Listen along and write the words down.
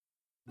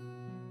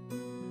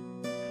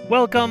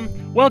Welcome,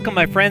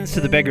 my friends,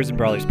 to the Beggars and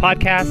Brawlers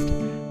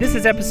podcast. This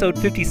is episode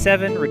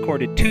 57,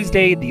 recorded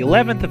Tuesday, the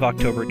 11th of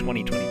October,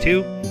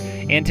 2022.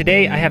 And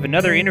today I have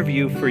another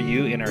interview for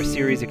you in our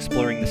series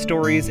exploring the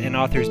stories and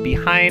authors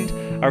behind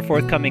our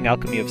forthcoming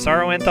Alchemy of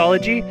Sorrow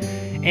anthology.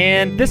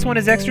 And this one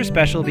is extra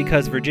special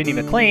because Virginia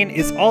McLean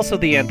is also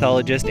the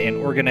anthologist and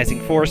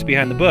organizing force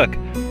behind the book.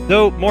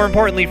 Though, more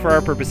importantly for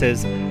our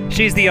purposes,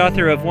 she's the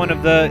author of one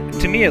of the,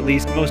 to me at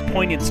least, most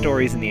poignant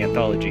stories in the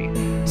anthology.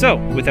 So,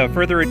 without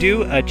further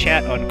ado, a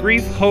chat on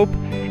grief, hope,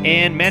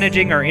 and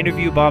managing our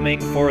interview bombing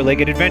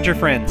four-legged adventure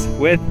friends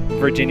with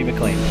Virginia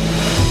McLean.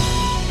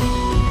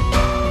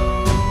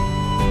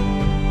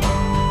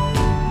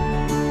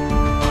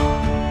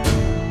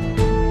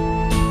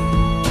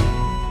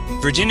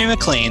 Virginia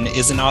McLean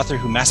is an author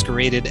who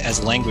masqueraded as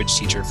a language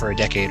teacher for a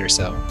decade or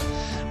so.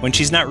 When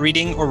she's not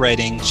reading or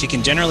writing, she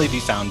can generally be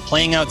found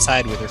playing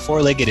outside with her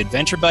four-legged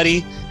adventure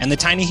buddy and the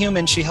tiny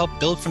human she helped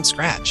build from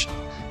scratch.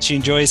 She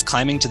enjoys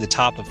climbing to the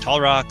top of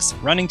tall rocks,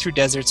 running through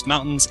deserts,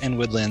 mountains, and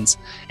woodlands,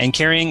 and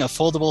carrying a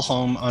foldable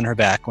home on her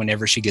back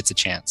whenever she gets a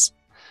chance.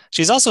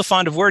 She's also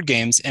fond of word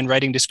games and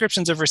writing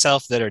descriptions of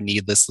herself that are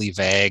needlessly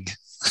vague.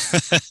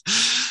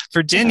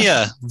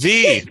 Virginia,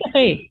 V,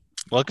 Hey,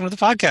 welcome to the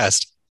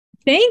podcast.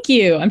 thank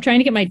you. I'm trying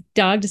to get my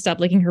dog to stop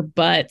licking her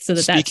butt so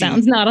that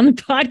sounds not on the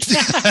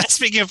podcast.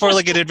 Speaking of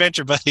four-legged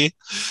adventure buddy,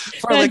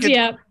 four-legged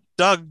Yeah,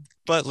 dog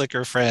butt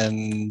licker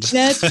friend.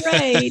 that's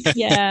right.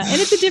 Yeah,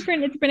 and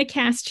it's been a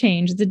cast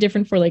change. It's a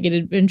different four-legged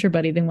adventure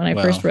buddy than when I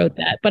first wrote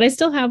that, but I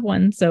still have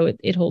one, so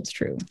it holds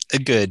true.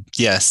 Good.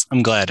 Yes,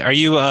 I'm glad. Are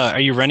you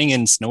running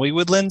in snowy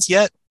woodlands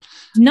yet?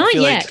 Not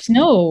yet.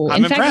 No.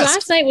 I'm In fact, impressed.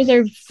 last night was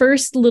our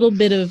first little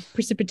bit of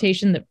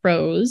precipitation that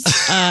froze.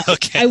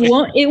 Okay.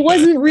 It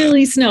wasn't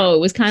really snow.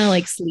 It was kind of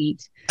like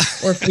sleet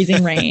or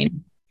freezing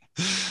rain.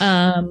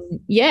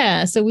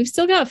 Yeah. So we've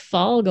still got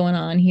fall going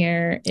on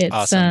here. It's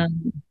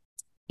Awesome.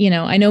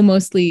 I know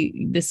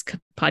mostly this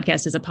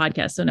podcast is a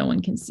podcast, so no one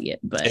can see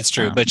it, but It's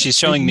true. But she's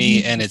showing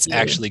me, and it's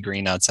actually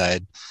green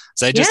outside.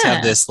 So I just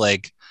have this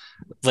like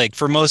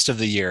for most of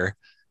the year,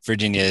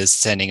 Virginia is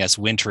sending us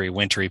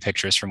wintry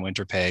pictures from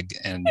Winterpeg,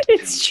 and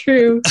it's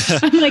true.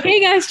 I'm like,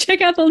 hey guys, check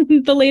out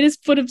the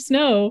latest foot of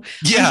snow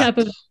on top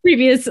of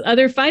previous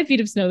other 5 feet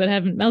of snow that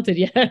haven't melted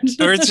yet.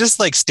 Or it's just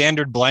like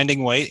standard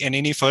blinding white in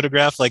any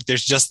photograph. Like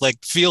there's just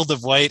like field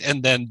of white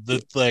and then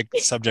the like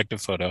subject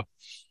of photo.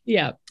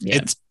 Yeah.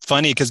 It's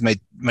funny because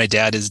my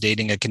dad is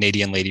dating a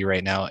Canadian lady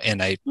right now,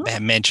 and I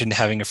mentioned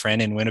having a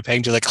friend in Winnipeg.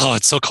 And you're like, oh,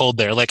 it's so cold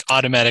there. Like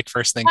automatic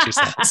first thing she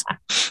says.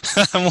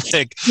 I'm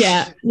like,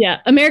 yeah.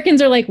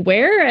 Americans are like,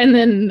 where? And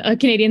then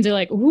Canadians are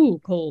like, ooh,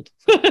 cold.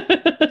 Those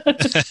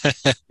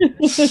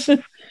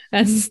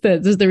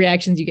are the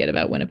reactions you get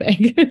about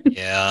Winnipeg.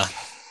 Yeah.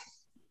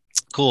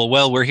 Cool.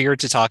 Well, we're here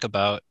to talk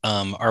about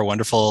our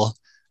wonderful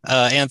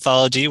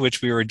anthology,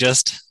 which we were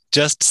just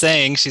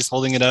saying, she's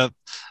holding it up,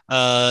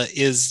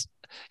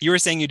 you were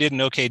saying you did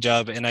an okay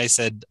job, and I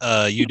said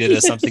you did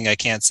a something I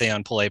can't say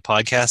on polite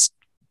podcast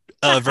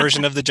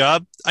version of the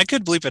job. I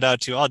could bleep it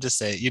out too. I'll just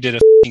say it. You did a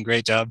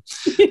great job.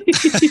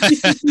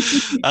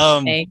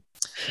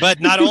 But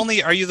not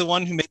only are you the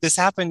one who made this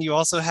happen, you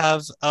also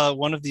have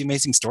one of the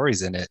amazing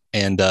stories in it.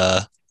 And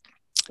the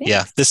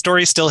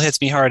story still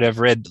hits me hard. I've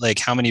read like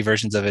how many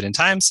versions of it in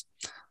times.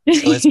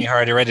 Still hits me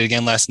hard. I read it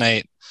again last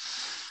night.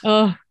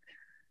 Oh,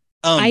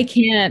 I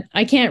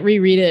can't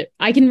reread it.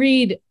 I can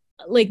read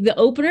like the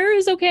opener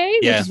is okay,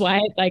 which is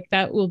why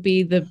that will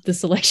be the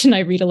selection I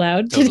read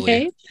aloud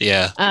today.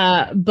 Yeah.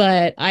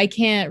 But I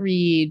can't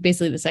read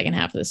basically the second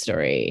half of the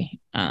story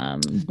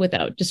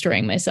without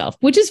destroying myself,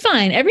 which is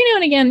fine. Every now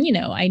and again,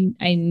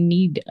 I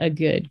need a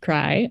good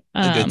cry.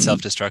 A good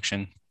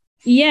self-destruction.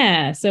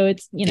 Yeah. So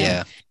it's,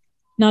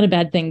 not a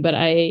bad thing, but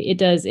it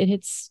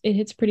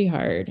hits pretty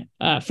hard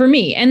for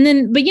me. And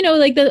then, but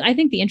I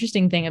think the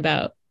interesting thing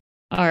about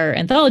our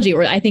anthology,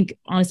 or I think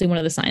honestly one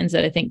of the signs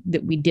that I think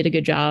that we did a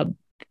good job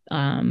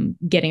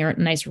getting a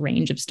nice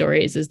range of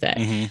stories is that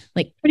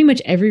like pretty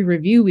much every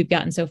review we've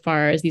gotten so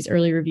far, as these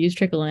early reviews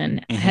trickle in,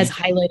 has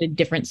highlighted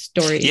different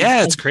stories.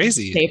 Yeah, it's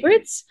crazy.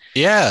 Favorites.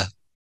 Yeah.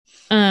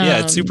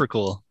 It's super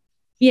cool.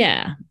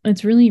 Yeah,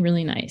 it's really,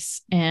 really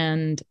nice.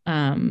 And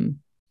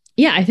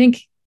I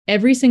think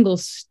every single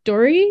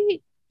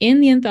story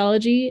in the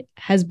anthology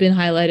has been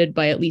highlighted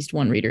by at least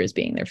one reader as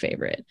being their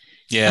favorite.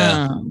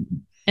 Yeah.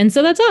 And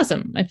so that's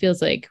awesome. It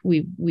feels like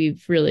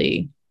we've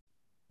really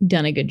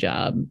done a good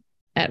job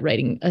at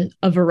writing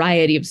a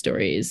variety of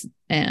stories,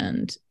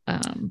 and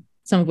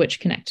some of which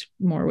connect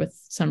more with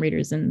some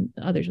readers and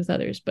others with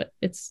others. But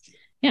it's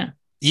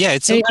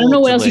it's so I cool don't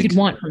know what else you could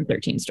want from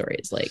 13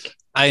 stories. Like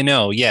I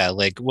know,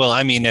 well,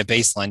 I mean, at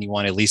baseline, you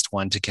want at least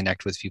one to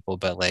connect with people,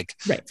 but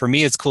for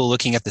me, it's cool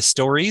looking at the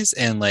stories,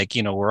 and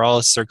we're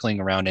all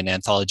circling around an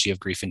anthology of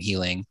grief and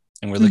healing.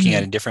 and we're looking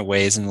at it in different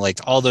ways, and like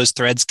all those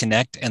threads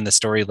connect, and the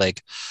story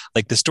like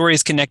the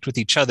stories connect with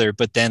each other,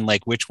 but then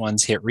like which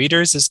ones hit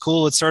readers is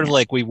cool. It's sort of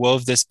like we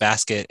wove this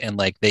basket, and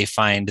like they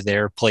find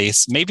their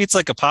place. Maybe it's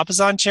like a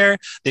papasan chair.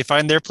 They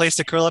find their place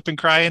to curl up and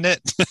cry in it.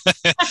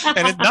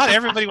 And not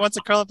everybody wants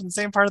to curl up in the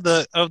same part of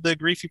the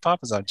griefy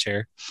papasan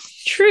chair.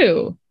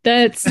 True.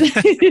 That's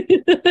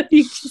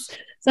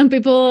some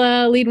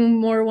people lead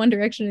more one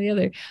direction or the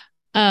other.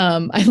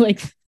 I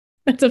like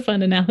that's a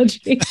fun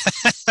analogy.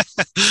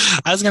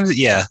 I was gonna say,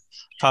 yeah,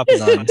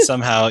 papasan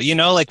somehow,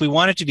 like we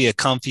want it to be a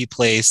comfy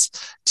place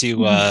to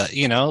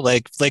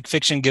like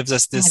fiction gives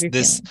us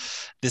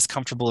this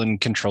comfortable and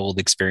controlled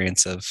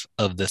experience of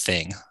the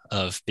thing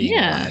of being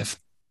alive.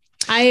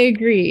 I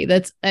agree.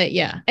 That's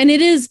and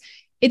it's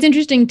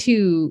interesting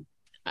too.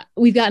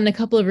 We've gotten a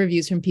couple of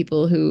reviews from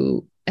people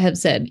who have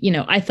said,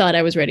 I thought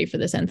I was ready for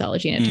this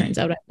anthology, and it turns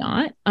out I'm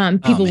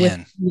not. People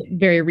with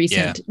very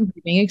recent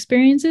reading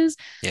experiences.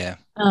 Yeah.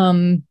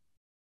 And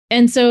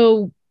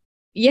so,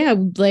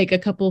 like a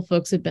couple of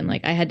folks have been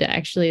like, I had to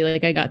actually,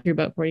 like, I got through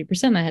about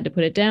 40%. I had to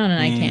put it down,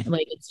 and I can't,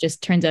 like, it's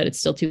just turns out it's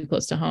still too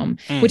close to home,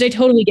 which I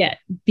totally get,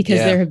 because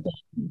there have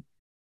been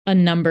a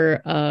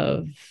number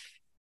of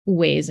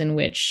ways in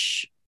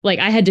which, like,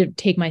 I had to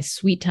take my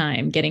sweet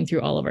time getting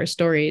through all of our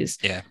stories.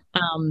 Yeah.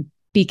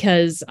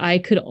 Because I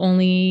could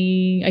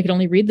only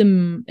read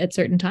them at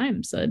certain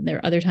times. So there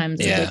are other times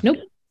I was like, nope,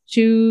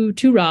 too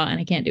raw, and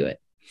I can't do it.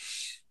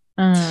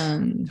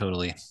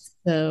 Totally.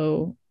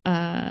 So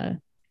whereas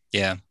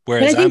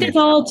but I think that's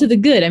all to the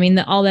good. I mean,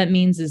 all that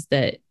means is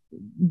that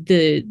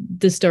the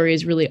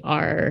stories really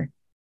are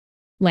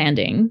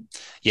landing.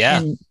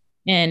 Yeah.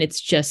 And it's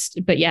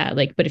just, but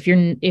if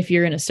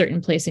you're in a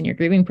certain place in your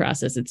grieving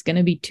process, it's going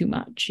to be too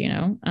much,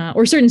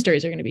 or certain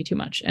stories are going to be too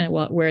much, and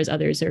whereas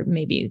others are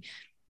maybe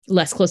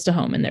less close to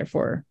home and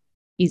therefore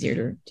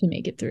easier to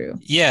make it through.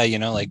 Yeah,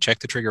 like check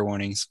the trigger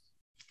warnings.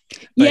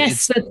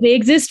 Yes, but they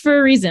exist for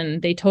a reason.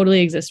 They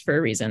totally exist for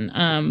a reason.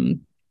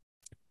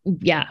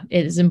 It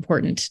is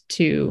important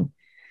to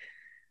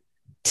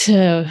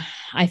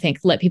I think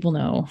let people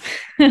know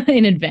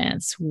in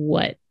advance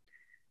what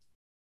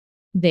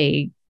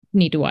they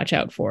need to watch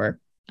out for,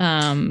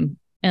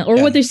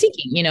 what they're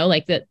seeking,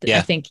 like that.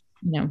 I think,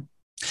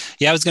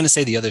 Yeah, I was going to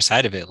say the other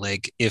side of it.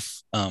 Like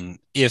if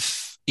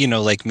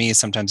like me,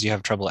 sometimes you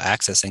have trouble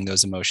accessing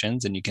those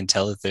emotions and you can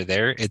tell that they're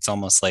there. It's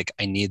almost like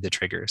I need the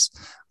triggers.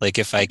 Like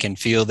if I can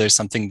feel there's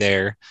something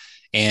there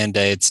and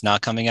it's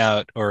not coming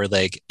out, or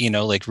like,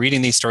 like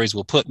reading these stories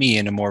will put me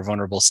in a more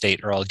vulnerable state,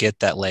 or I'll get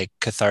that like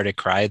cathartic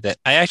cry that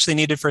I actually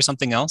needed for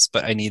something else,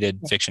 but I needed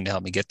fiction to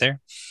help me get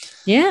there.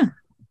 Yeah.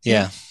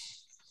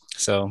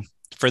 So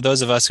for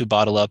those of us who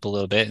bottle up a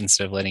little bit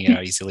instead of letting it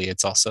out easily,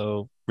 it's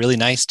also really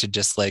nice to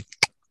just like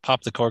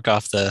pop the cork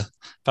off the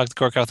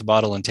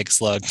bottle and take a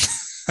slug.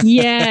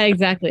 Yeah,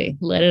 exactly.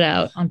 Let it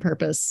out on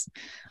purpose.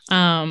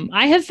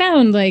 I have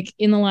found, like,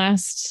 in the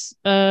last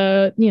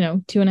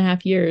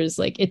 2.5 years,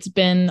 like, it's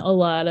been a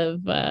lot of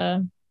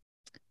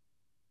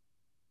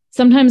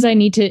sometimes I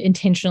need to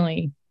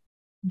intentionally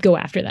go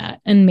after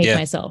that and make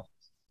myself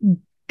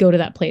go to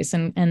that place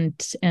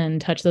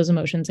and touch those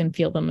emotions and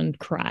feel them and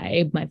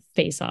cry my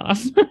face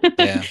off.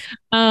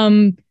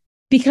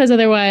 Because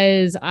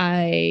otherwise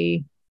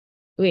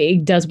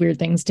it does weird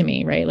things to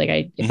me, right?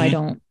 Like if I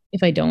don't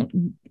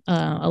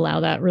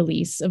allow that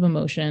release of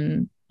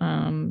emotion,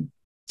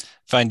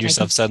 find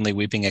yourself suddenly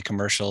weeping at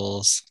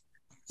commercials.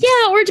 Yeah,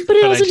 but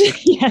it also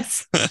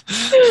yes.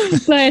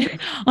 But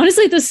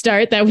honestly, at the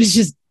start, that was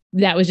just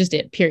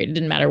it. Period. It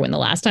didn't matter when the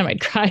last time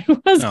I'd cried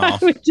was. I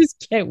would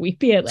just get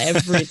weepy at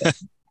everything.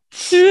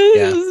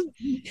 Because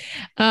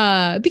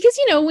I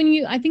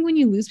think when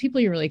you lose people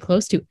you're really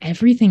close to,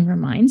 everything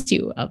reminds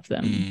you of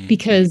them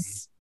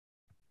because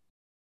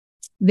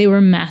they were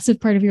a massive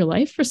part of your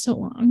life for so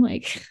long.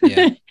 Like,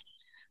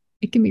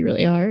 it can be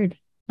really hard.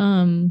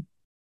 And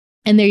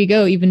there you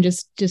go. Even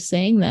just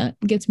saying that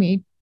gets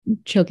me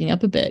choking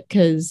up a bit,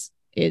 because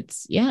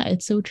it's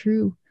so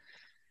true.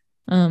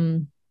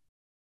 When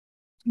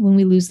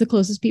we lose the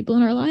closest people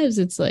in our lives,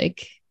 it's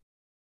like,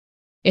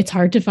 it's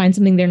hard to find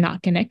something they're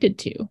not connected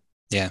to.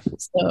 Yeah.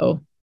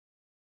 So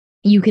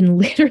you can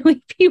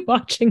literally be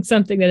watching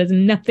something that has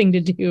nothing to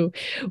do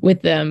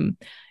with them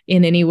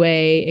in any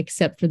way,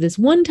 except for this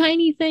one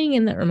tiny thing,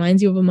 and that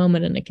reminds you of a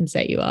moment, and it can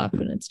set you off.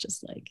 And it's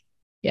just like,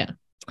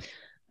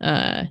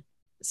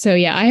 so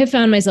I have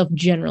found myself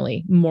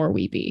generally more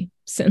weepy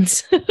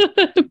since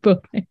both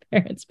my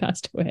parents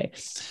passed away.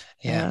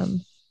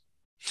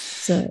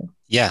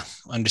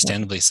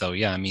 Understandably so.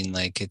 I mean,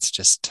 like, it's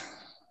just,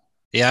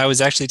 I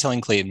was actually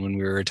telling Clayton when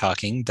we were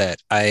talking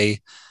that I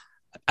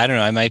don't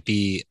know, I might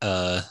be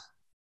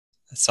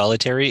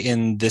solitary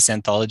in this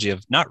anthology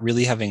of not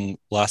really having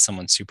lost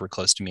someone super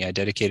close to me. I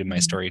dedicated my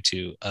story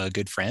to a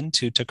good friend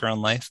who took her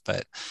own life,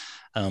 but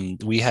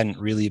we hadn't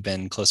really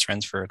been close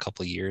friends for a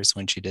couple of years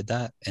when she did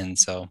that. And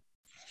so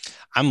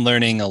I'm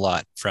learning a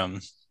lot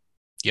from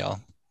y'all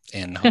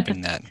and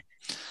hoping that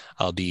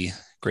I'll be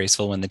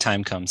graceful when the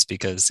time comes,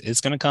 because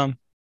it's going to come.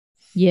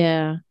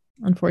 Yeah,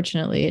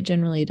 unfortunately, it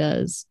generally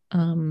does.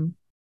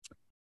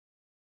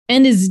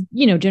 and is,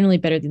 generally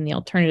better than the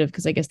alternative,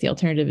 because I guess the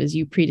alternative is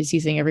you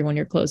predeceasing everyone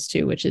you're close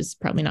to, which is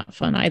probably not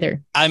fun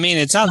either. I mean,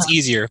 it sounds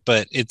easier,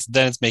 but it's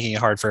making it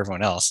hard for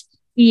everyone else.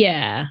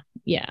 Yeah.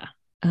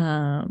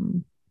 I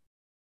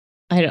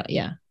don't.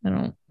 Yeah.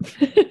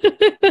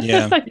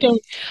 Yeah.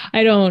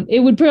 I don't. It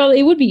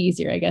would be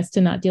easier, I guess,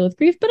 to not deal with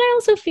grief, but I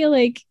also feel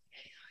like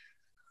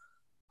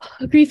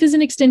grief is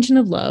an extension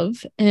of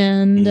love,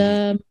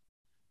 and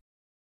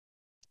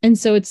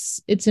so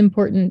it's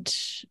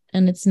important,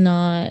 and it's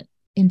not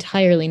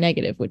entirely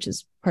negative, which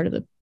is part of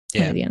the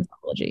point of the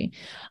anthology.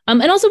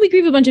 And also we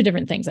grieve a bunch of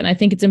different things, and I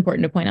think it's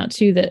important to point out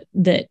too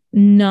that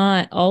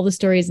not all the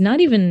stories, not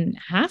even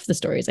half the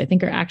stories, I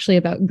think, are actually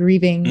about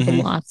grieving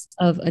the loss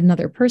of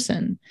another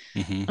person.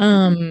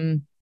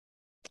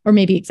 Or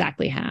maybe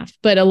exactly half,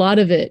 but a lot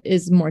of it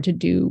is more to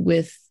do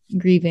with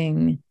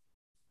grieving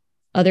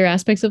other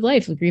aspects of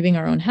life, with grieving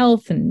our own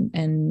health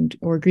and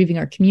or grieving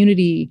our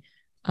community,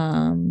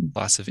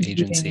 loss of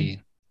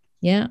agency.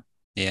 Yeah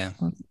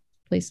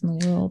place in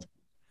the world.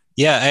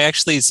 Yeah,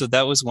 so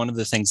that was one of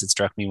the things that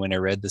struck me when I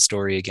read the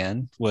story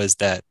again, was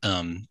that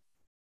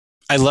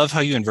I love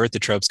how you invert the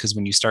tropes, because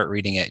when you start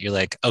reading it, you're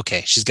like,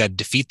 okay, she's got to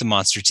defeat the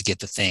monster to get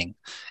the thing.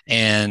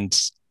 And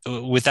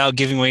without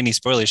giving away any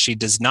spoilers, she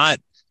does not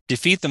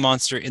defeat the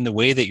monster in the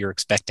way that you're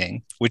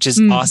expecting, which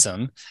is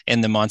awesome.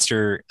 And the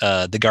monster,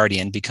 the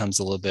Guardian, becomes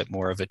a little bit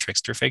more of a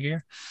trickster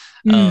figure.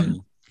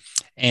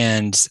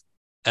 And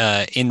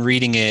in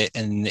reading it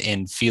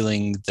and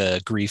feeling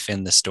the grief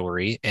in the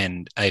story,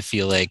 and I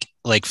feel like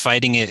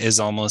fighting it is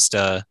almost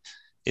a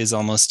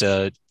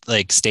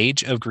like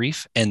stage of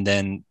grief, and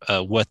then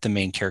what the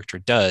main character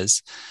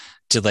does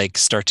to like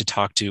start to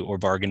talk to or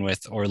bargain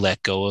with or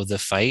let go of the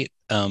fight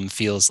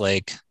feels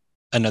like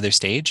another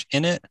stage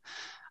in it.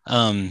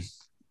 And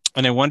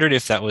I wondered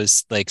if that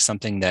was like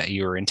something that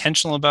you were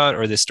intentional about,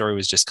 or this story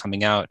was just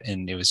coming out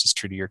and it was just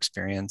true to your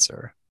experience.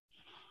 Or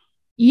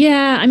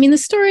yeah, I mean, the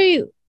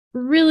story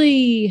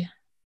really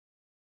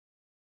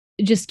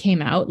just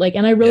came out, like,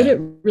 and I wrote it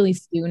really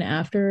soon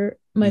after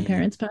my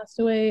parents passed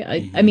away.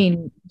 I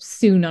mean,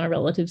 soon on a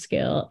relative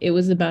scale. It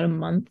was about a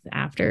month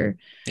after.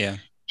 Yeah.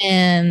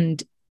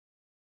 And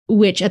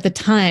which at the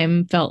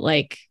time felt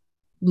like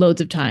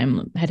loads of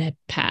time had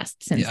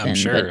passed since then. I'm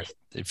sure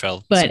it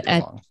felt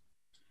long.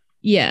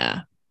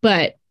 Yeah.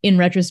 But in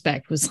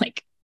retrospect was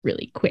like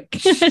really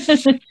quick.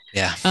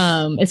 Yeah.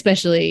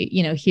 Especially,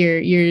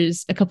 here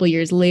a couple of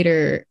years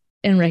later,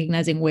 and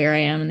recognizing where I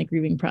am in the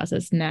grieving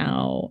process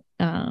now,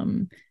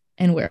 and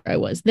where I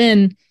was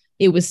then,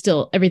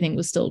 everything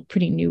was still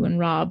pretty new and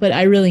raw, but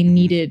I really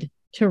needed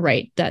to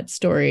write that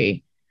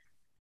story.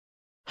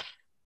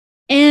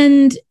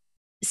 And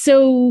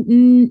so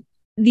in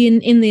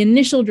the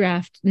initial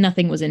draft,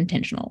 nothing was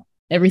intentional.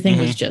 Everything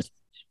was just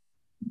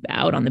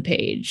out on the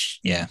page,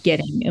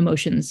 getting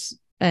emotions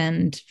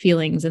and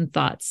feelings and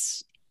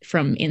thoughts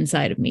from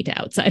inside of me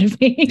to outside of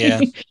me.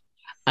 Yeah.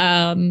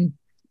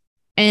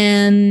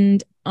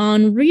 And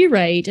on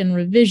rewrite and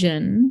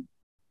revision,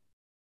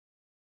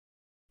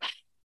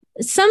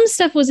 some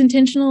stuff was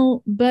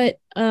intentional, but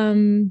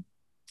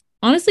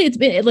honestly, it's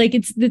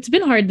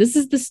been hard.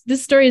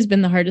 This story has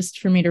been the hardest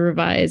for me to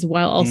revise,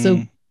 while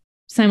also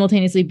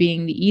simultaneously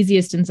being the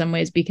easiest in some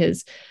ways,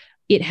 because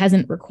it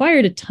hasn't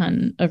required a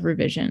ton of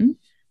revision.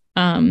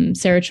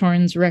 Sarah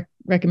Chorn's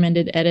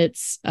recommended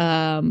edits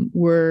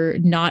were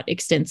not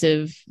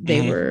extensive.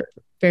 They were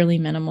fairly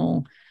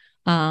minimal.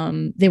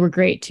 They were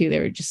great too. They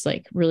were just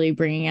like really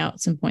bringing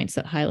out some points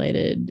that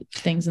highlighted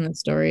things in the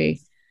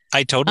story.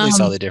 I totally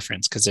saw the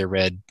difference, because I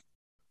read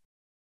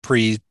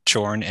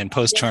pre-Chorn and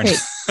post-Chorn.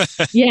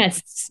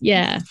 Yes.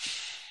 Yeah.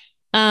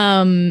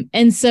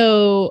 And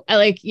so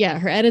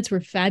her edits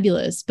were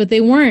fabulous, but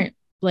they weren't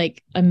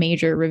like a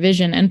major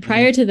revision. And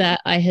prior to that,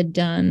 I had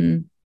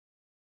sent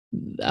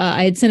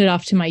it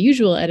off to my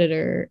usual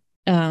editor,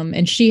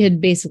 and she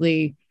had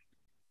basically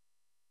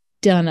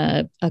done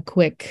a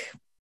quick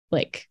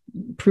like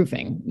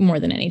proofing more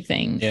than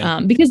anything.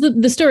 Because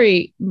the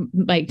story,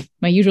 like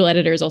my usual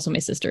editor is also my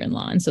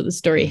sister-in-law, and so the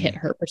story hit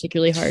her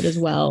particularly hard as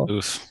well.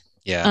 Oof.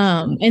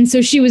 Yeah. And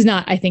so she was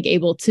not, I think,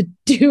 able to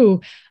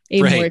do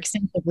a more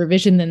extensive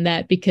revision than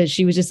that, because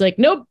she was just like,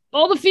 nope,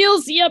 all the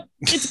feels, yep,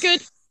 it's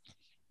good.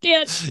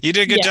 Yeah, you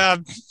did a good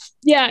job.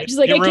 Yeah, just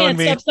like, I can't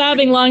stop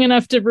sobbing long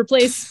enough to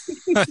replace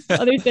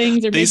other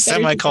things or these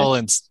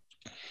semicolons.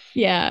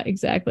 Yeah,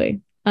 exactly.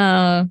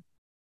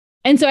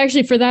 And so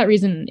actually for that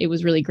reason, it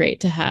was really great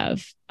to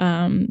have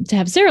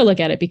Sarah look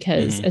at it,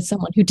 because as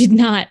someone who did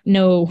not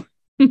know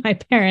my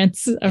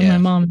parents, or my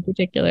mom in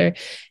particular,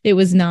 it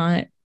was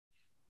a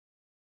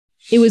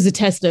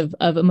test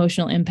of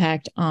emotional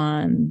impact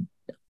on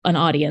an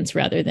audience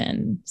rather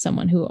than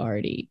someone who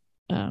already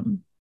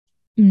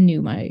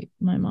knew my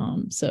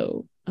mom.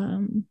 So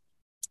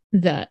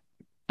that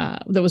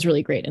was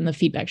really great. And the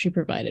feedback she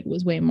provided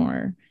was way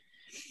more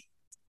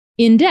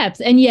in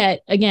depth. And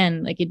yet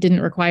again, like, it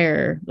didn't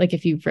require, like,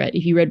 if you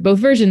read both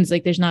versions,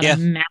 like, there's not a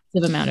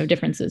massive amount of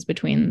differences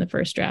between the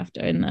first draft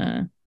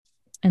and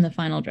in the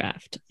final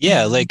draft.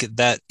 Yeah, like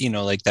that,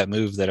 like that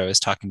move that I was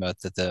talking about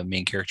that the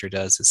main character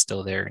does is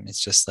still there. And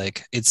it's just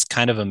like, it's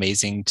kind of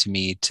amazing to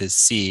me to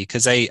see,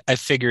 because I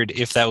figured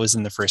if that was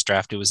in the first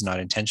draft, it was not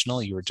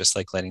intentional. You were just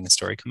like letting the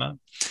story come out.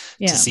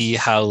 To see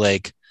how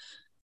like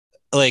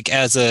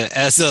as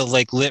a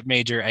like lit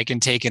major, I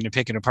can take it and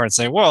pick it apart and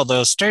say, well,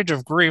 the stage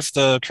of grief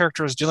the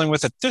character is dealing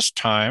with at this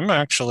time,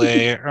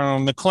 actually,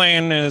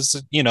 McLean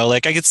is,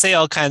 like I could say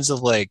all kinds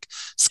of like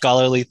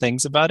scholarly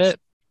things about it.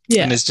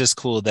 Yeah. And it's just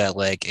cool that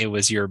like it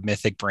was your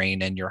mythic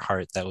brain and your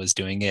heart that was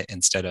doing it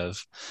instead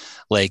of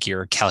like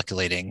you're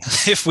calculating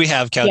if we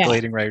have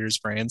calculating writers'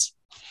 brains.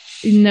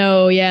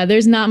 No, yeah,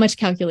 there's not much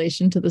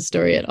calculation to the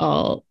story at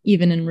all,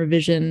 even in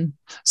revision.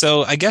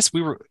 So I guess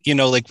we were,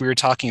 like we were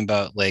talking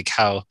about like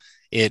how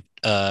it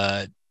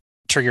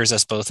triggers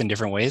us both in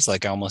different ways.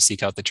 Like I almost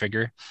seek out the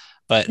trigger,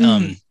 but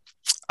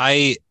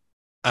I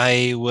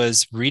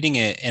was reading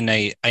it and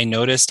I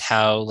noticed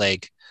how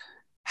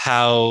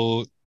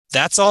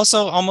that's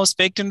also almost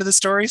baked into the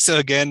story. So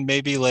again,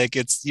 maybe like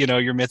it's,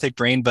 your mythic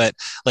brain, but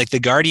like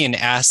the guardian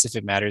asks if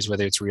it matters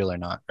whether it's real or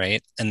not,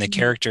 right? And the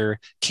character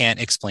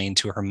can't explain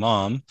to her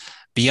mom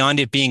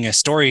beyond it being a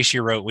story she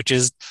wrote, which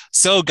is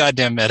so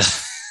goddamn meta.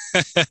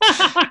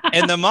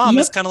 And the mom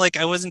is kind of like,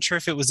 I wasn't sure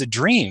if it was a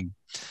dream.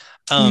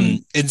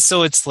 And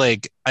so it's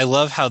like, I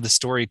love how the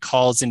story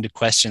calls into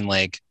question,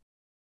 like,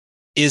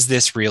 is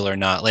this real or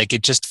not? Like,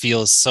 it just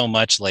feels so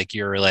much like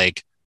you're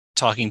like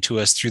talking to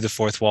us through the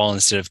fourth wall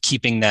instead of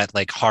keeping that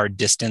like hard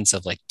distance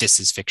of like, this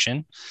is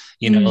fiction,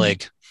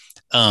 like,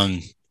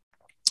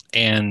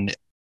 and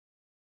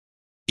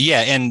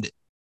yeah.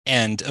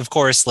 And of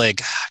course,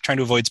 like trying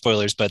to avoid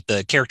spoilers, but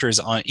the character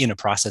is in a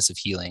process of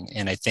healing.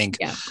 And I think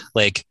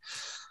like,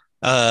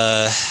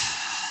 yeah,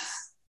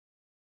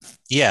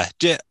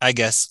 I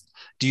guess,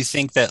 do you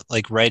think that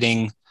like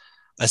writing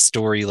a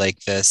story like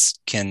this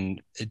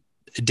did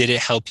it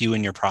help you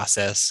in your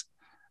process?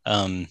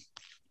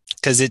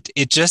 Because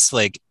it just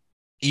like,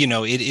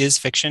 it is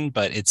fiction,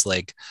 but it's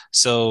like,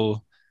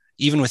 so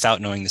even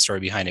without knowing the story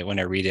behind it, when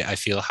I read it, I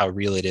feel how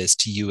real it is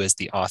to you as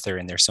the author.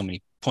 And there's so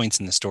many points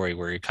in the story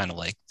where you're kind of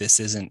like,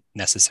 this isn't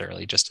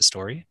necessarily just a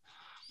story.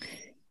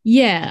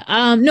 Yeah.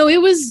 No,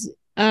 it was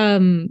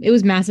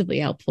massively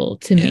helpful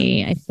to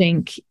me. I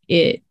think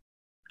it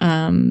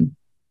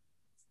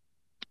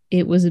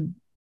was a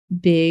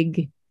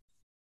big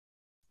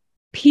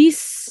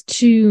piece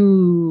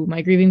to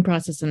my grieving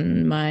process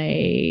and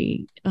my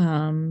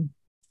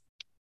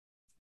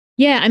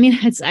I mean,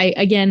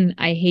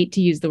 I hate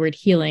to use the word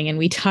healing, and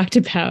we talked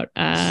about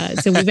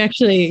so we've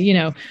actually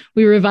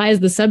we revised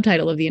the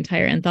subtitle of the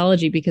entire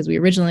anthology because we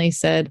originally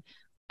said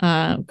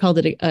called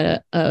it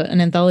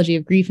an anthology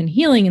of grief and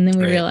healing, and then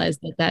we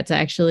realized that that's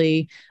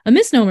actually a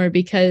misnomer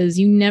because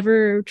you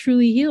never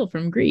truly heal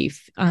from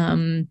grief.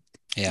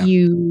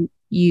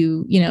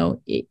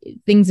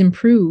 Things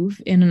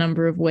improve in a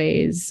number of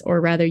ways,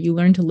 or rather you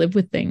learn to live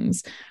with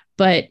things,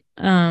 but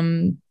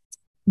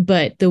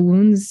the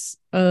wounds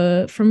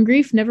from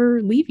grief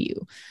never leave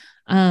you.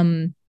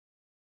 And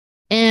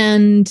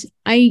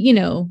I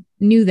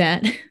knew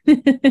that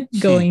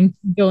going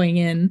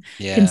in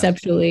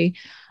conceptually.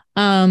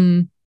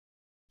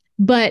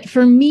 But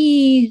for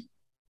me,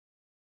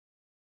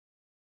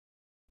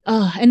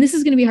 and this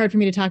is going to be hard for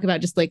me to talk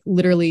about, just like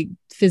literally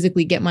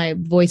physically get my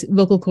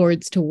vocal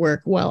cords to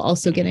work while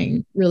also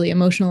getting really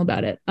emotional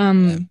about it.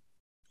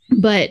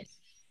 But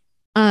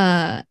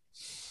a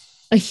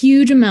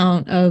huge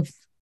amount of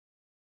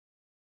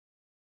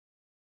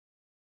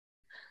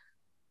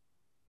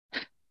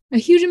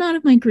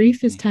my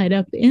grief is tied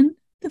up in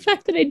the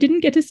fact that I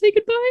didn't get to say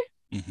goodbye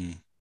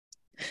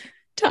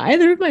to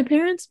either of my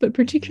parents, but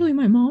particularly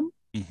my mom.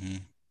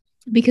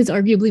 Because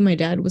arguably my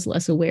dad was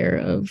less aware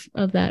of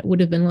that, would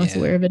have been less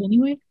aware of it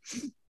anyway.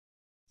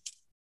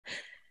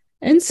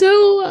 And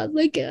so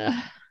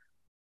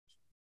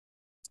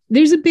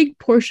there's a big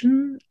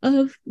portion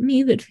of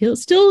me that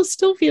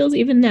still feels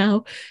even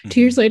now,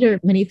 2 years later,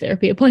 many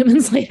therapy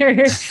appointments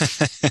later,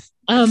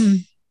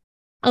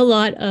 a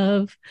lot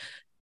of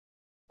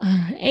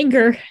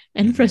anger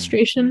and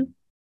frustration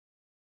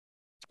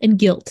and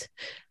guilt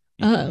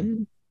at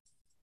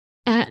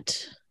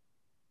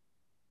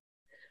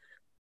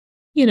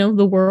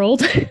the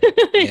world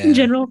in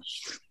general,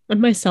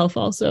 and myself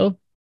also,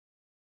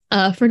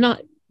 for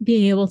not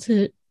being able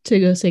to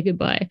go say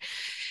goodbye.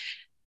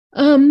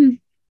 And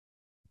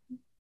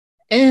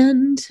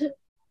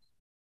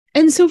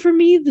so for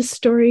me, the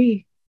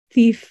story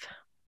Thief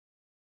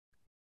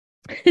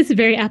is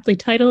very aptly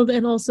titled,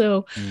 and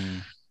also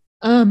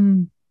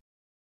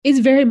is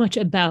very much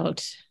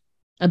about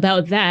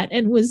that,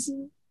 and was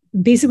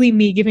basically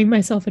me giving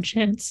myself a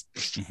chance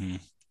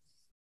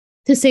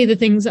to say the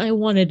things I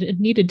wanted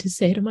and needed to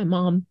say to my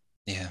mom.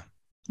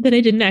 That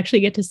I didn't actually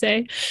get to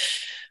say.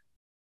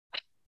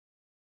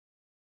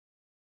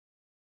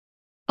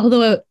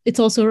 Although it's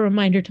also a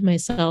reminder to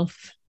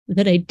myself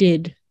that I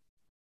did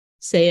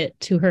say it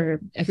to her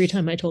every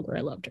time I told her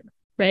I loved her,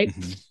 right?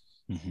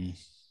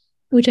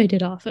 Which I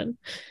did often.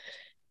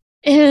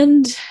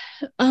 And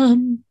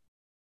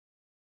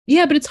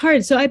Yeah, but it's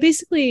hard. So I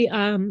basically,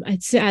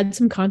 I'd add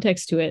some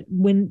context to it.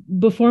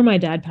 Before my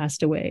dad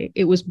passed away,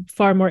 it was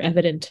far more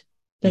evident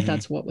that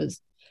that's what was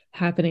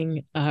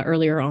happening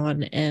earlier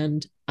on.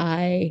 And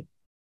I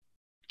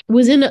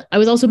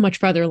was also much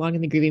farther along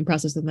in the grieving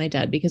process than my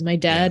dad, because my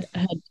dad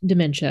had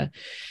dementia.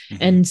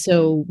 And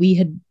so I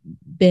had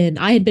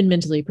been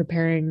mentally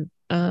preparing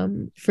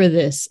for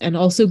this, and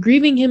also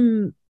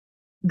grieving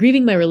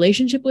my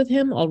relationship with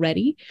him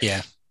already.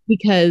 Yeah.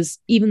 Because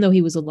even though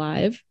he was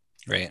alive,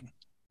 right,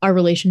 our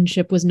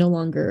relationship was no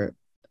longer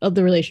of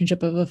the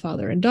relationship of a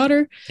father and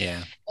daughter.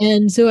 Yeah.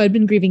 And so I'd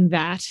been grieving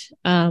that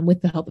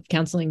with the help of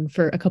counseling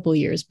for a couple of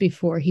years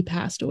before he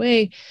passed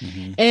away.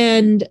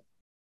 And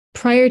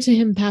prior to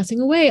him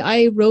passing away,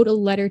 I wrote a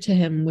letter to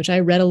him, which I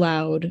read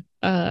aloud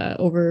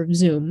over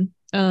Zoom.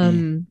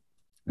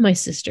 My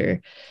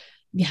sister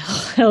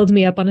held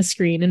me up on a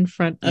screen in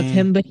front of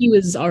him, but he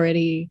was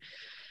already,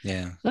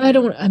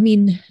 not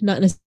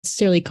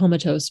necessarily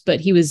comatose, but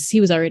he was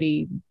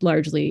already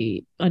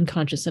largely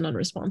unconscious and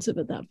unresponsive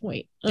at that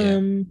point.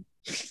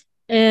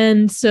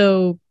 And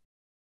so,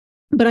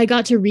 but I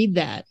got to read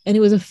that, and it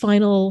was a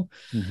final,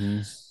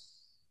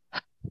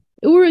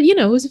 it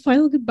was a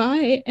final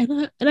goodbye,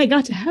 and I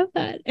got to have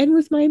that. And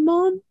with my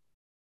mom,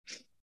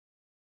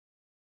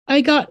 I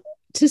got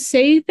to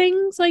say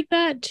things like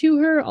that to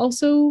her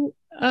also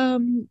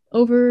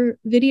over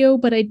video,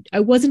 but I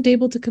wasn't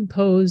able to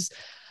compose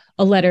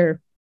a letter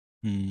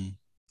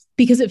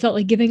because it felt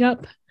like giving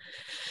up.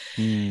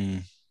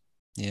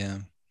 Yeah.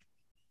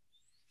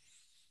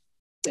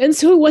 And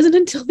so it wasn't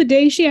until the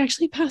day she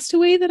actually passed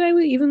away that I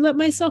would even let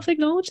myself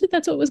acknowledge that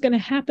that's what was going to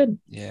happen.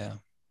 Yeah.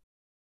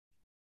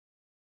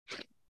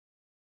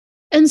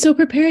 And so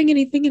preparing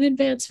anything in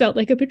advance felt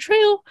like a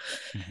betrayal.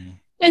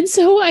 And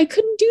so I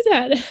couldn't do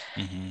that.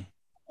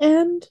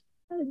 And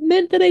it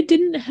meant that I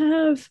didn't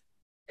have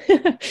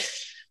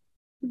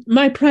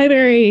my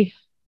primary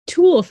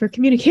tool for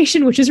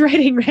communication, which is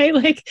writing, right?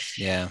 Like,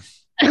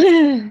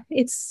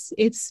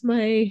 it's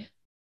my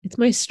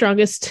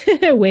strongest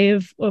way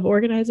of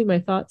organizing my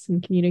thoughts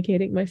and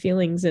communicating my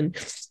feelings. And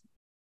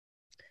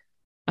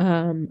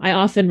I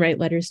often write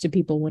letters to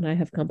people when I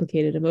have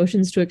complicated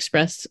emotions to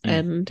express.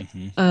 And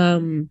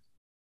so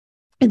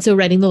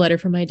writing the letter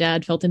for my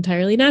dad felt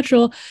entirely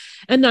natural,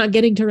 and not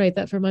getting to write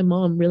that for my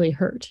mom really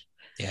hurt.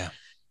 Yeah.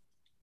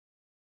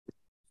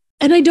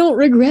 And I don't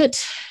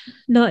regret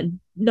not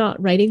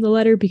writing the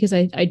letter, because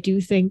I do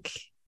think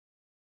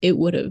it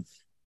would have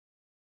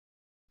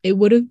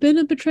been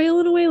a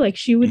betrayal in a way. Like,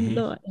 she would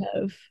not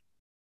have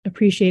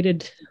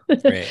appreciated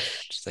right.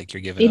 Just like,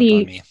 you're giving up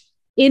on me.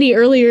 Any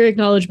earlier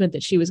acknowledgement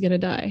that she was going to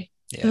die.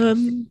 Yeah.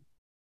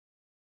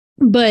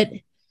 But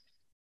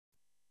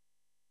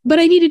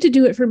I needed to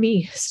do it for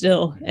me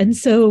still. And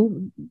so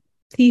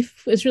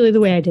Thief is really the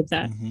way I did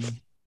that.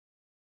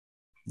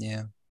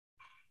 Yeah.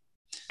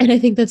 And I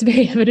think that's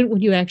very evident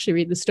when you actually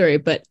read the story.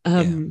 But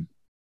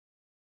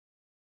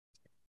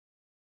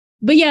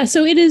yeah,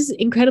 so it is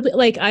incredibly,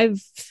 like,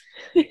 I've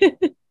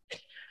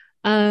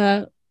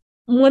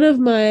one of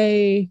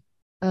my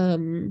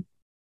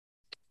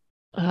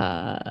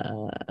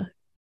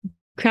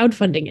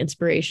crowdfunding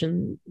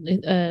inspirations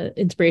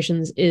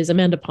is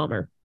Amanda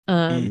Palmer.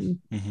 And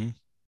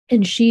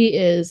she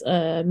is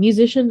a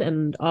musician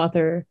and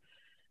author,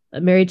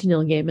 married to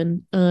Neil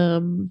Gaiman,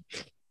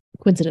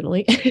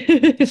 coincidentally.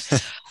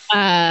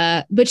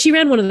 But she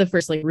ran one of the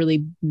first, like,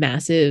 really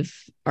massive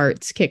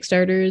arts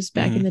Kickstarters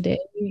back in the day,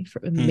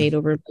 made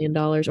over $1 million,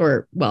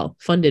 or, well,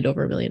 funded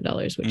over $1 million,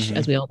 which,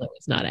 as we all know,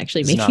 is not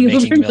actually making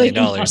 $1 million.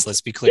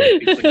 Let's be clear.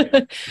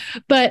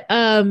 But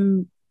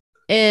and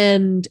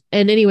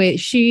anyway,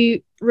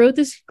 she wrote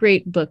this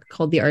great book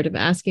called The Art of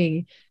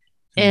Asking.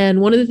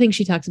 And one of the things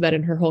she talks about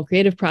in her whole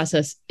creative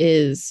process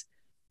is,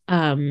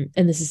 and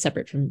this is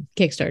separate from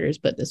Kickstarters,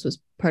 but this was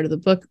part of the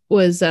book,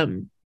 was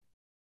the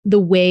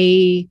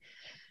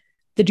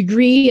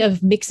degree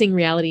of mixing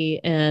reality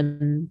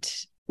and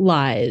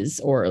lies,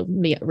 or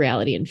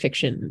reality and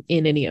fiction,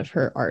 in any of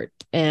her art.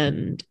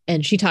 And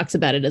she talks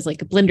about it as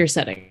like a blender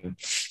setting.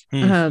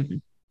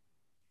 And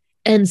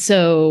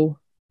so,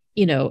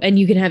 and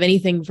you can have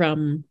anything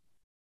from,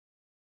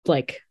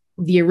 like,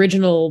 the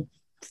original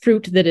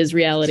fruit that is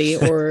reality,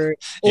 or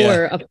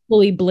a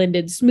fully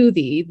blended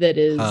smoothie that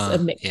is a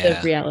mix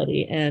of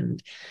reality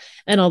and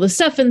all this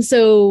stuff. And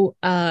so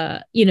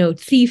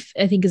Thief,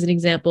 I think, is an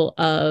example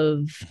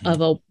of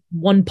a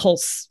one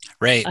pulse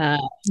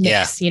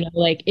mix.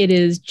 Like, it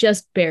is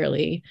just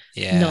barely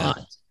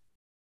not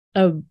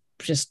a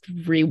just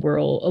real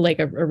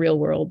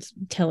world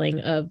telling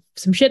of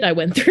some shit I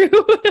went through.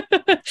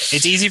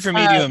 It's easy for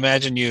me to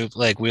imagine you,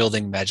 like,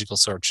 wielding magical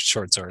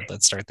short sword.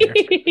 Let's start there.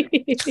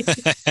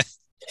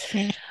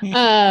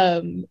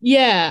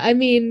 I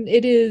mean,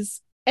 it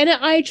is, and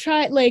I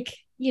try, like,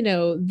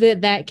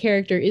 that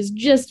character is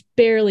just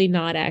barely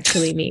not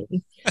actually me.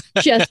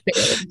 just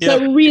barely.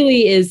 But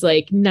really is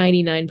like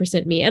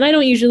 99% me. And I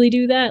don't usually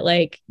do that.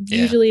 Like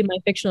usually my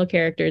fictional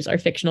characters are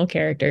fictional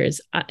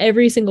characters.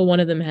 Every single one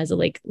of them has a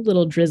like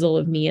little drizzle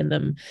of me in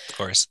them. Of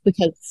course.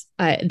 Because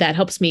that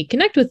helps me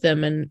connect with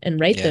them and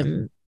write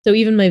them. So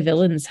even my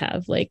villains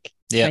have like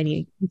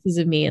tiny pieces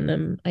of me in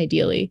them,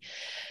 ideally.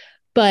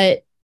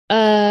 But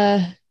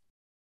but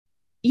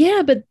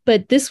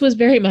this was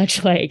very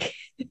much like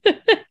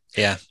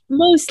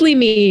mostly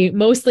me,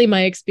 mostly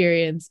my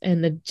experience,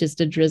 and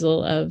just a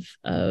drizzle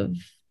of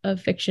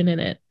fiction in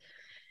it.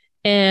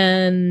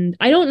 And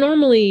I don't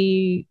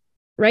normally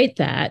write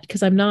that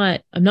because I'm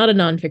not a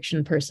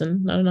nonfiction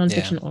person, not a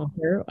nonfiction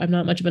author. I'm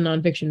not much of a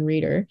nonfiction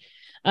reader.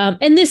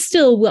 And this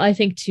still will, I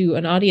think, to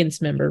an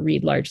audience member,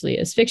 read largely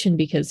as fiction,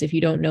 because if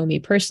you don't know me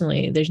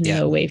personally, there's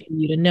no way for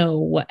you to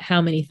know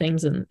how many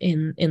things in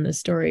the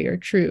story are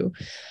true.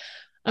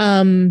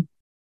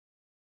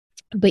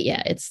 But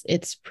yeah,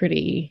 it's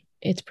pretty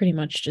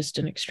much just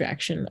an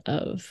extraction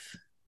of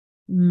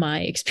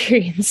my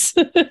experience.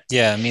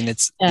 Yeah, I mean,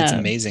 it's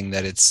amazing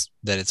that it's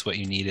what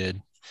you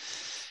needed,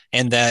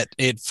 and that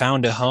it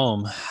found a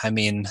home. I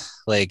mean,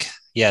 like,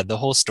 the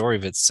whole story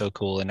of it's so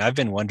cool. And I've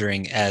been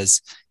wondering, as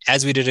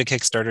we did a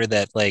Kickstarter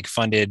that like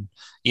funded,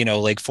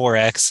 like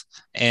 4X,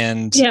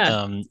 and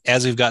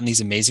as we've gotten these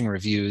amazing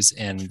reviews,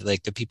 and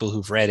like the people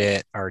who've read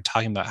it are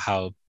talking about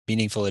how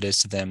meaningful it is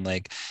to them,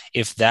 like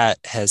if that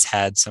has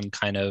had some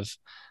kind of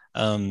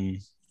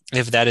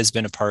if that has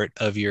been a part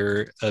of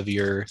your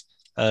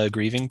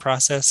grieving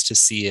process, to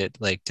see it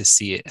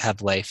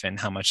have life, and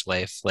how much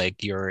life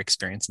like your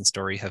experience and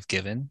story have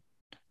given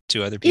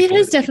to other people. It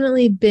has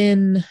definitely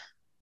been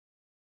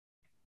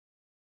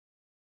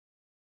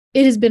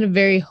a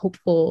very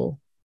hopeful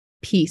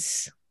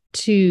piece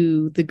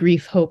to the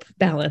grief hope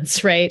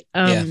balance, right?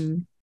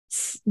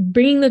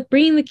 Bringing the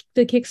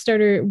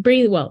Kickstarter,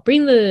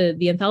 bring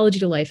the anthology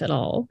to life at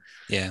all.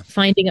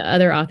 Finding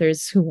other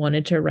authors who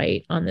wanted to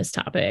write on this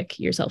topic,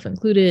 yourself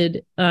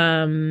included.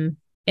 And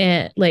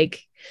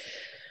like,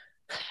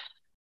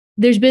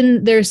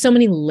 there's so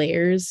many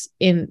layers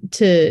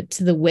to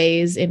the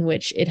ways in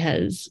which it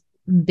has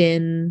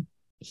been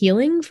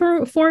healing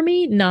for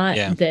me.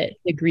 Not that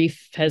the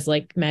grief has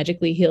like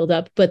magically healed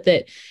up, but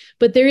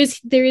there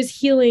is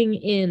healing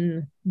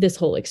in this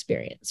whole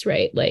experience,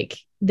 right? Like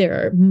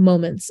there are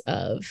moments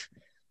of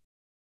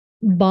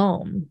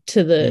balm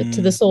to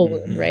the soul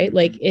wound, right?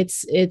 Like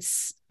it's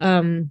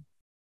not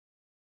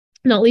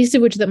least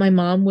of which that my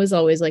mom was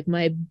always like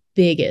my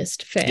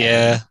biggest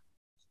fan.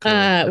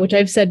 Which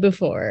I've said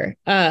before.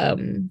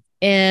 And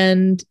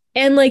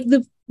like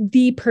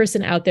the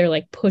person out there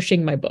like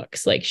pushing my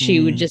books, like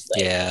she would just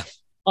like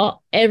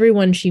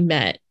everyone she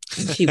met,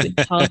 she would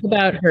talk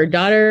about her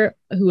daughter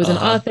who was an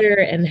author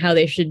and how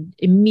they should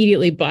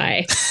immediately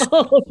buy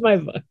all of my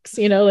books,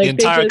 like the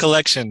entire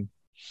collection.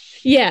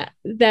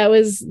 That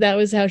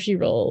was how she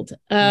rolled.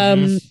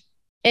 And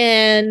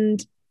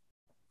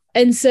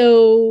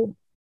so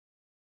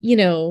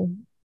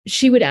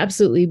she would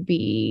absolutely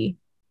be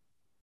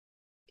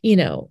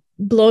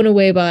blown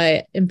away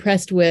by,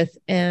 impressed with,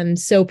 and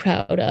so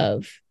proud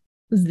of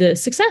the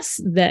success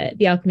that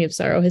The Alchemy of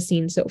Sorrow has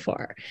seen so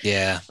far.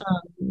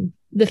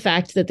 The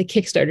fact that the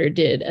Kickstarter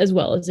did as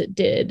well as it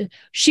did,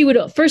 she would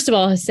first of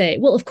all say,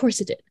 well, of course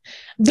it did.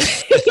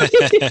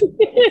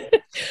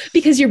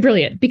 Because you're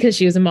brilliant, because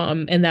she was a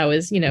mom, and that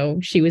was,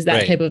 she was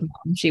that type of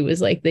mom. She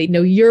was like, they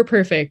know you're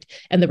perfect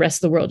and the rest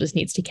of the world just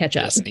needs to catch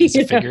up. Just needs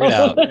to figure it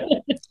out.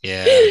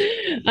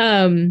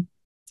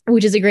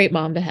 Which is a great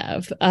mom to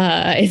have.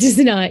 It's just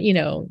not,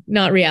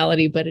 not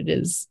reality, but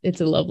it's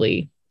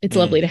lovely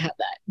to have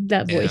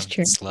that voice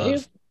cheering for you.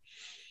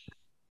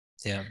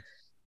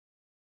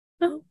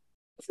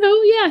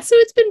 So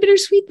it's been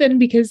bittersweet then,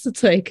 because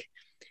it's like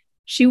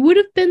she would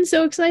have been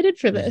so excited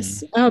for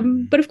this.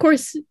 But of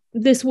course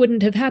this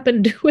wouldn't have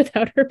happened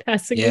without her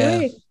passing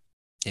away.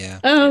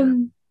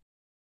 And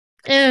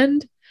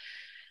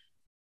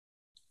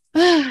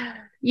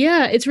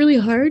it's really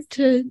hard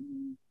to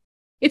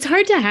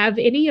have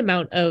any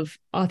amount of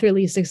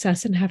authorly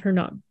success and have her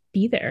not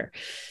be there.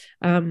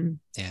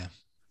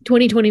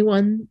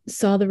 2021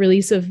 saw the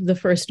release of the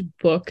first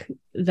book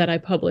that I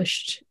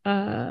published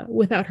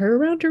without her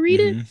around to read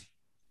it.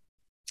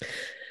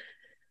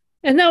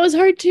 And that was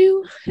hard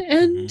too.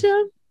 And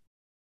so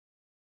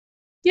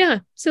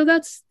it's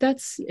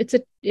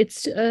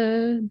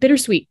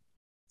bittersweet.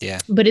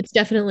 But it's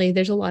definitely,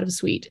 there's a lot of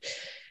sweet,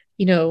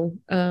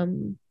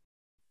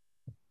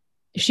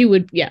 she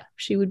would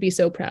be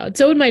so proud.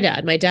 So would my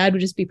dad. My dad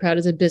would just be proud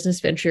as a business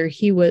venture.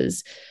 He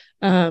was,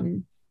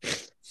 honestly,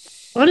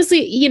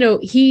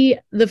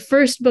 the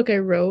first book I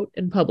wrote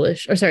and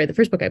published, the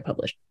first book I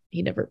published,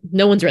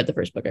 no one's read the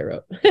first book I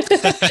wrote.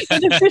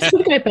 The first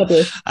book I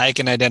published. I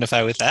can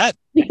identify with that.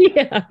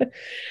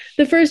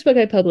 The first book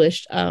I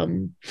published,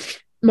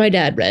 my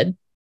dad read.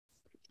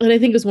 And I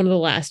think it was one of the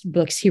last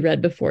books he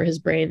read before his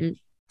brain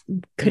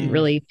couldn't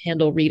really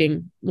handle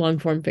reading long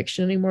form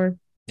fiction anymore.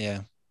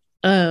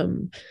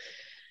 And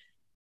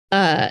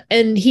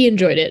he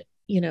enjoyed it,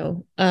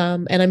 and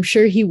I'm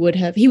sure he would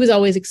have. He was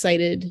always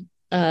excited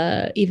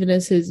even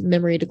as his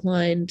memory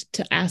declined,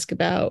 to ask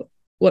about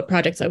what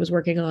projects I was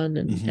working on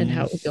and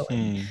how it was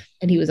going.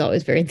 And he was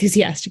always very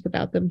enthusiastic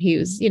about them. He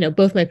was,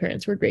 both my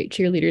parents were great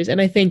cheerleaders.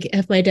 And I think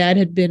if my dad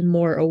had been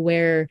more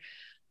aware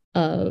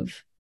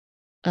of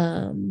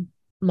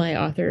my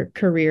author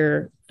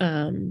career,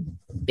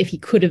 if he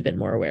could have been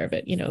more aware of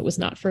it, it was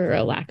not for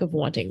a lack of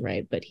wanting,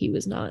 right? But he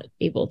was not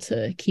able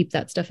to keep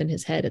that stuff in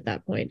his head at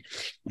that point.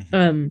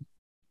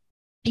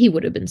 He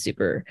would have been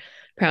super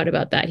proud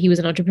about that. He was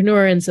an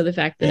entrepreneur. And so the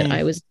fact that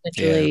I was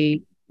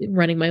essentially I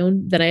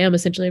am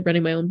essentially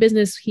running my own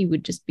business, he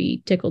would just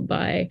be tickled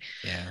by.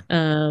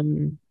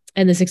 And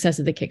the success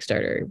of the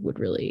Kickstarter would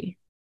really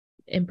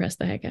impress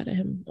the heck out of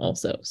him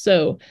also.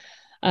 So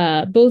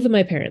both of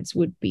my parents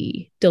would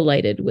be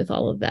delighted with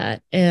all of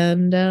that.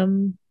 And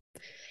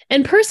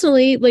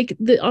personally,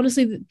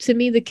 honestly, to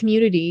me, the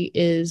community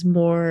is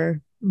more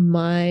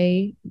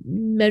my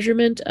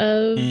measurement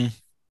of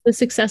the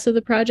success of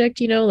the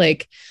project.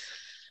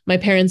 My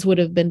parents would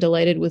have been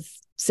delighted with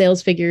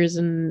sales figures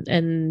and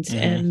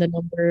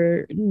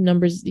the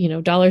numbers,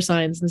 dollar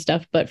signs and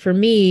stuff. But for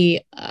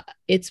me,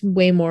 it's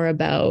way more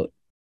about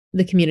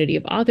the community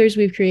of authors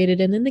we've created,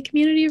 and then the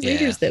community of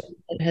readers that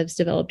has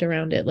developed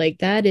around it.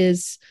 That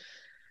is,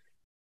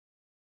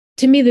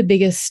 to me, the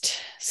biggest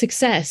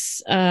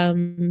success.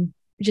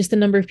 Just the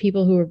number of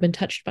people who have been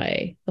touched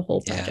by the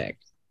whole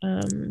project.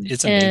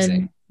 It's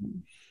amazing.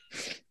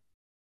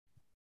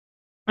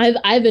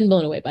 I've been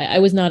blown away by it. I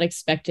was not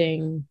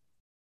expecting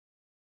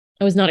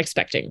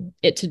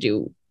it to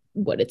do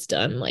what it's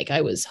done.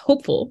 I was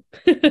hopeful,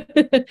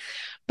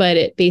 but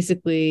it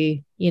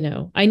basically,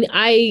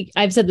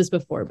 I've said this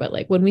before,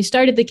 but when we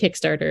started the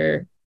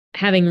Kickstarter,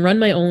 having run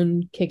my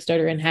own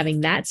Kickstarter and having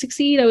that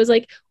succeed, I was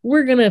like,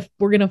 we're gonna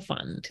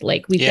fund.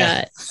 We've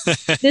got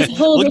this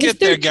whole we'll get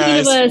there,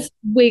 guys. Of us.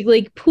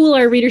 We pool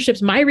our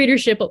readerships. My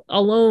readership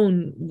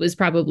alone was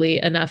probably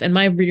enough, and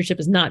my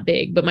readership is not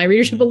big, but my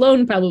readership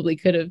alone probably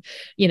could have,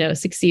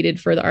 succeeded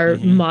for our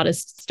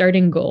modest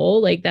starting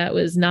goal. That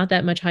was not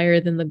that much higher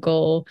than the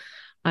goal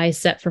I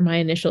set for my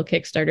initial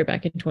Kickstarter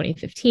back in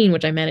 2015,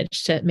 which I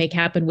managed to make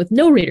happen with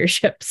no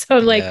readership. So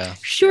I'm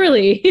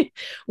surely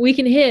we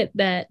can hit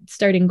that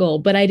starting goal.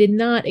 But I did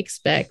not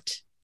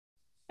expect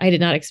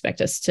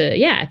us to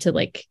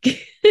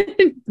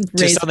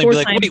raise suddenly be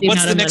like, wait,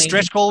 what's the next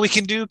stretch goal we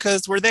can do?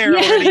 Because we're there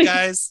already,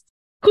 guys.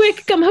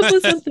 Quick, come up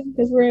with something,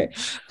 because we're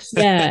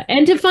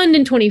and to fund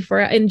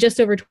in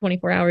just over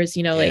 24 hours,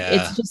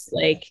 it's just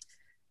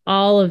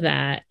all of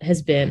that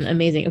has been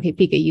amazing. Okay,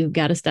 Pika, you've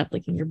got to stop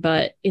licking your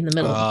butt in the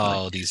middle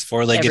of these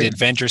four-legged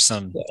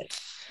adventuresome.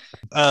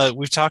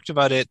 We've talked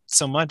about it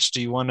so much.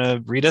 Do you want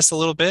to read us a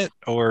little bit,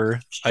 or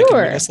I can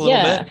read us a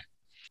little bit?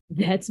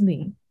 That's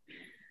me.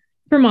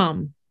 For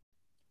Mom.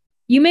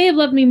 You may have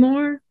loved me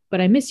more, but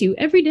I miss you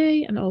every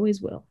day and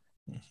always will.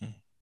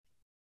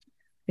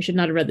 I should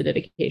not have read the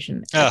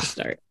dedication at the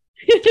start.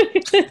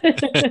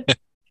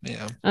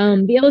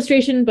 The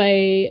illustration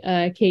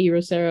by Kei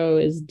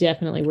Rosero is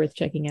definitely worth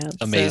checking out.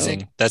 Amazing.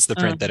 So, that's the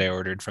print that I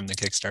ordered from the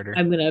Kickstarter.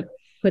 I'm gonna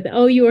put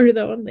you ordered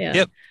that one? Yeah.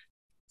 Yep.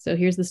 So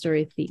here's the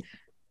story, Thief.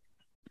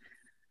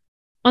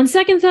 On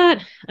second thought,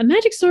 a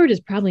magic sword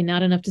is probably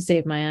not enough to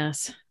save my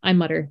ass, I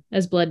mutter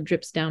as blood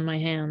drips down my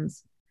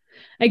hands.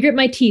 I grip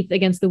my teeth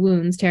against the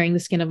wounds tearing the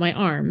skin of my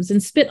arms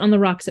and spit on the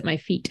rocks at my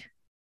feet.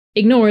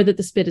 Ignore that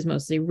the spit is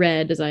mostly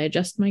red as I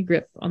adjust my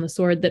grip on the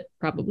sword that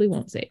probably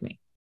won't save me.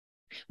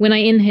 When I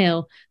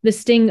inhale, the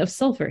sting of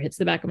sulfur hits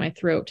the back of my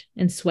throat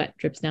and sweat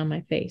drips down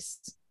my face.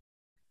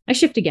 I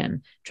shift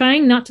again,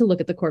 trying not to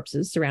look at the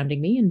corpses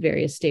surrounding me in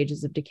various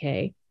stages of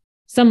decay.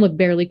 Some look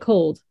barely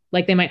cold,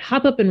 like they might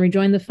hop up and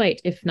rejoin the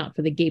fight if not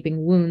for the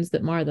gaping wounds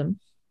that mar them.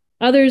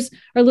 Others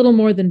are little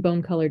more than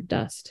bone-colored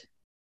dust.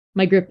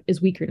 My grip is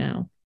weaker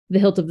now, the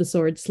hilt of the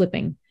sword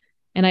slipping,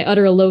 and I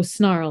utter a low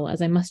snarl as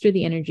I muster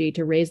the energy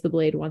to raise the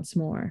blade once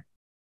more.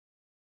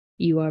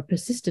 You are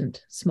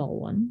persistent, small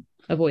one,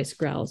 a voice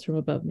growls from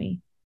above me.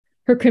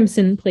 Her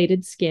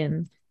crimson-plated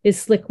skin is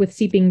slick with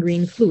seeping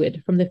green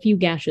fluid from the few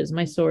gashes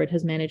my sword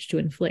has managed to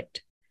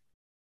inflict.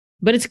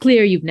 But it's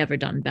clear you've never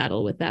done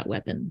battle with that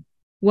weapon.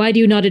 Why do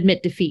you not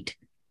admit defeat?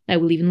 I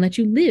will even let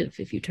you live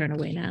if you turn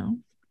away now.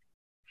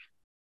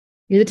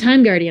 You're the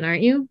Time Guardian,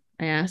 aren't you?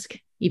 I ask,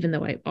 even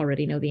though I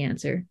already know the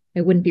answer.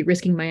 I wouldn't be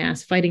risking my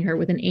ass fighting her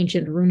with an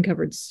ancient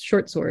rune-covered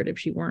short sword if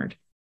she weren't.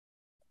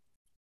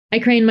 I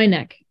crane my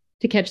neck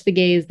to catch the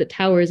gaze that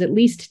towers at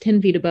least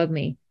 10 feet above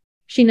me.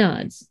 She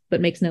nods,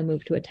 but makes no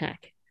move to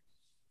attack.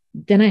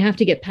 Then I have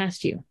to get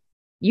past you.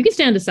 You can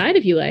stand aside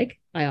if you like,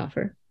 I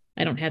offer.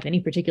 I don't have any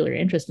particular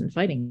interest in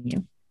fighting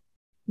you.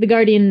 The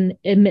Guardian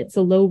emits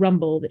a low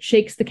rumble that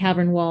shakes the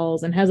cavern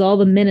walls and has all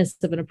the menace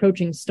of an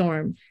approaching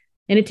storm,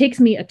 and it takes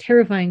me a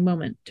terrifying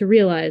moment to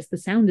realize the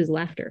sound is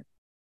laughter.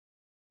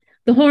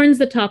 The horns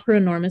that top her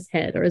enormous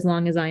head are as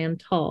long as I am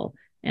tall,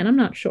 and I'm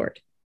not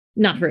short.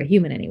 Not for a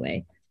human,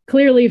 anyway.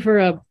 Clearly, for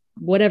a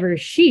whatever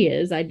she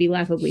is, I'd be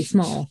laughably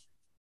small.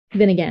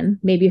 Then again,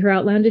 maybe her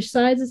outlandish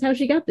size is how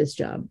she got this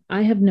job.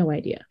 I have no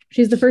idea.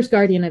 She's the first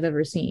Guardian I've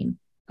ever seen.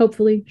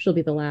 Hopefully, she'll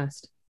be the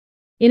last.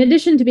 In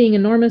addition to being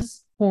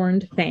enormous,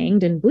 horned,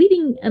 fanged, and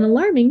bleeding an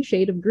alarming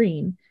shade of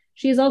green,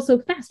 she is also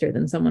faster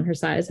than someone her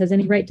size has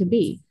any right to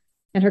be,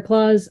 and her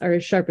claws are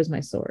as sharp as my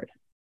sword.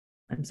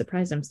 I'm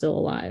surprised I'm still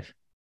alive.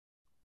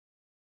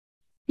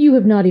 You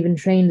have not even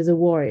trained as a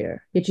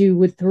warrior, yet you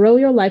would throw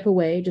your life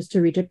away just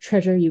to reach a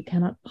treasure you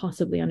cannot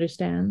possibly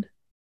understand.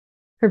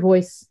 Her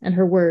voice and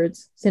her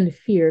words send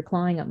fear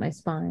clawing up my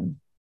spine.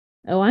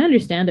 Oh, I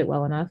understand it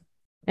well enough.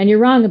 And you're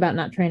wrong about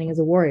not training as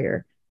a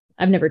warrior.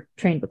 I've never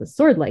trained with a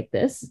sword like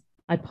this.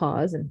 I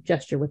pause and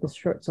gesture with the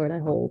short sword I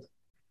hold,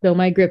 though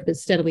my grip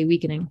is steadily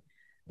weakening.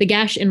 The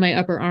gash in my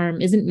upper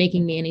arm isn't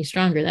making me any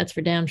stronger, that's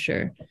for damn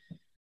sure.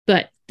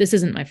 But this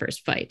isn't my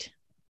first fight.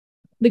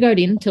 The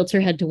Guardian tilts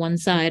her head to one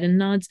side and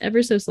nods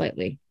ever so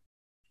slightly.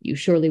 You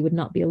surely would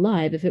not be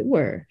alive if it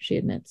were, she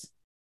admits.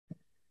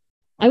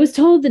 I was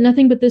told that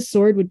nothing but this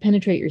sword would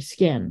penetrate your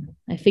skin.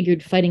 I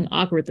figured fighting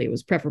awkwardly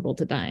was preferable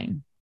to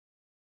dying.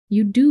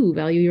 You do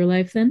value your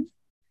life, then?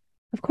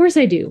 Of course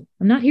I do.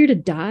 I'm not here to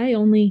die,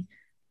 only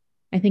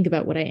I think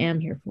about what I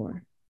am here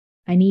for.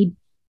 I need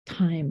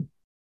time.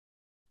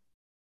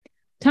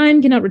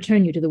 Time cannot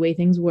return you to the way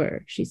things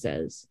were, she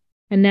says.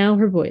 And now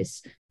her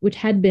voice, which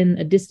had been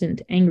a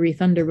distant, angry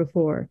thunder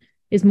before,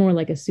 is more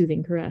like a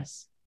soothing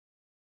caress.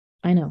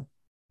 I know,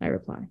 I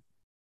reply. I'm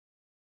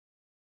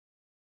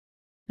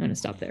going to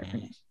stop there for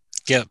now.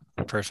 Yep,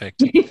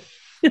 perfect.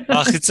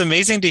 It's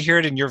amazing to hear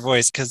it in your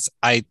voice, because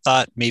I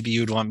thought maybe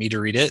you'd want me to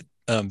read it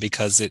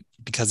because it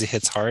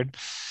hits hard.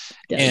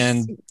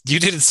 And you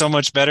did it so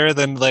much better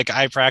than like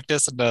I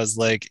practiced, and I was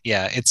like,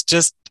 it's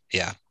just,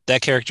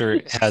 that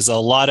character has a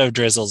lot of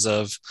drizzles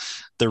of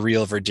the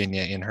real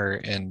Virginia in her,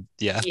 and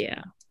your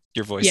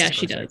voice is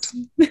she perfect.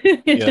 does.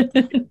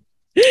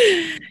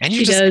 And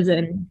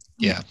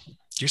you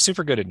you're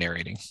super good at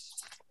narrating.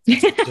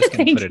 Just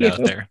gonna put it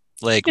out there.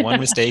 Like one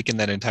mistake and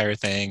that entire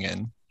thing,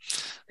 and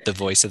the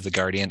voice of the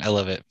Guardian. I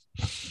love it.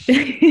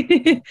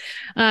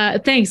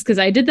 Thanks, because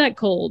I did that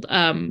cold.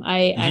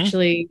 I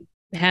actually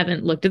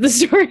haven't looked at the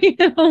story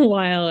in a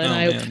while,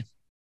 and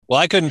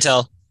I couldn't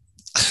tell.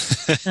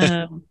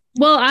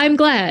 Well, I'm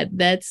glad.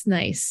 That's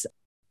nice.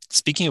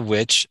 Speaking of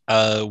which,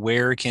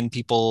 where can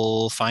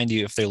people find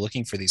you if they're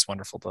looking for these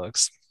wonderful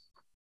books?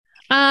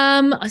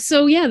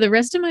 So the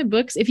rest of my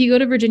books, if you go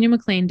to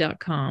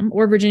virginiamcclain.com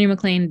or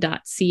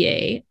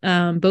virginiamcclain.ca,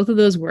 both of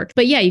those work.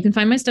 But you can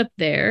find my stuff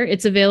there.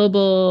 It's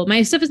available.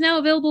 My stuff is now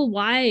available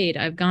wide.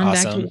 I've gone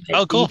back to wide.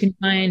 Oh, cool. You can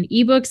find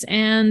ebooks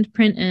and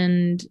print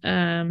and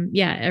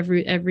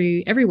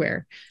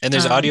everywhere. And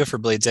there's audio for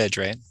Blade's Edge,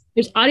 right?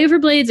 There's audio for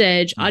Blade's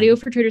Edge. Audio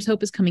for Traitor's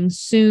Hope is coming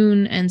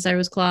soon, and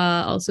Cyro's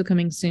Claw also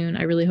coming soon.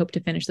 I really hope to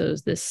finish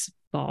those this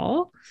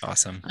fall.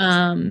 Awesome.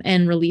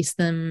 And release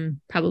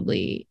them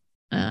probably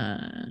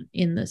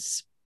in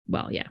this,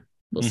 we'll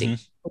see,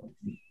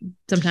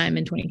 sometime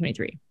in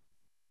 2023.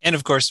 And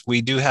of course,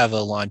 we do have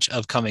a launch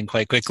upcoming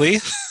quite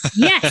quickly.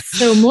 Yes.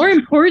 So more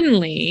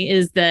importantly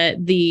is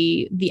that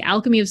the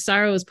Alchemy of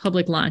Sorrow's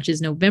public launch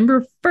is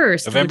November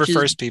 1st. November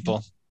 1st,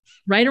 people.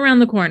 Right around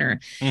the corner.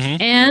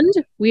 And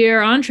we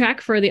are on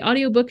track for the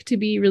audiobook to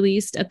be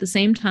released at the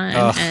same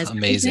time as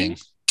amazing.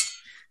 Everything.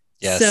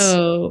 Yes.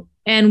 So,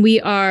 and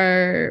we've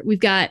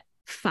got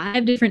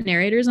 5 different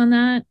narrators on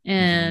that,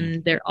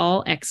 and they're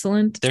all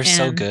excellent. They're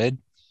so good.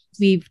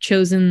 We've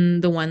chosen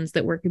the ones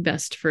that work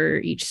best for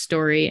each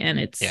story, and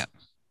it's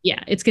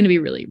it's going to be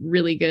really,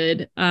 really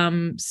good.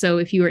 So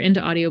if you are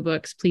into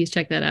audiobooks, please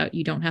check that out.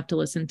 You don't have to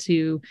listen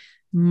to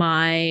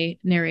my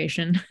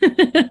narration.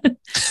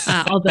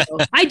 Although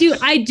I do,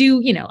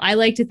 I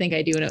like to think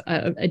I do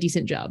a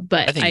decent job,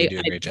 but I think you do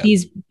a great job.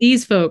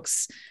 These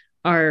folks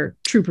are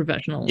true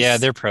professionals. Yeah,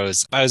 they're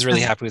pros. I was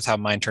really happy with how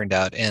mine turned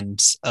out, and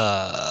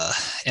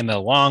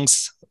ML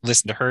Wong's,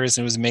 listened to hers,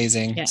 and it was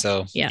amazing. Yeah.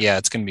 So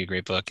it's going to be a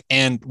great book,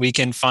 and we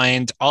can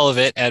find all of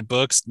it at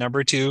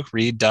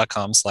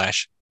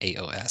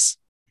books2read.com/AOS.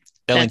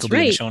 That link will be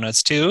in the show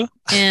notes too.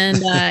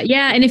 And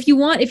and if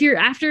you're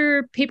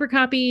after paper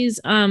copies,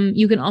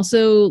 you can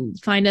also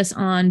find us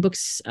on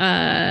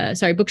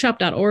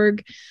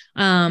bookshop.org,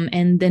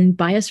 and then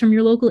buy us from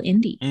your local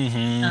indie.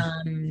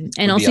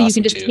 And also you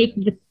can just take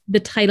the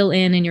title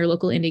in, and your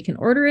local indie can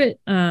order it.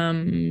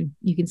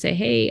 You can say,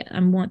 hey, I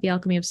want The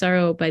Alchemy of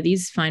Sorrow by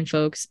these fine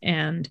folks.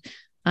 And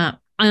I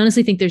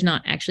honestly think there's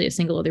not actually a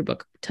single other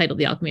book titled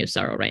The Alchemy of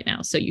Sorrow right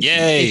now. So you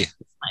can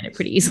find it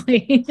pretty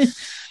easily.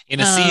 In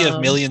a sea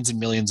of millions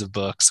and millions of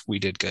books, we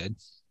did good.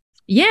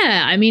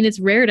 Yeah, I mean, it's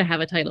rare to have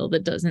a title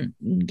that doesn't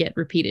get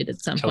repeated at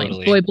some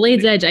point. Boy,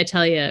 Blade's Edge, I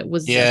tell you,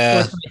 was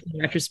in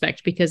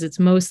retrospect, because it's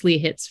mostly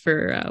hits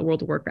for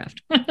World of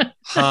Warcraft.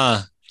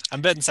 I'm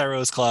betting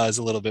Cyro's Claw is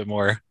a little bit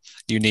more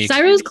unique.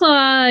 Cyro's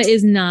Claw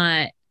is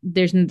not.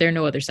 There are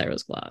no other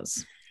Cyro's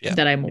Claws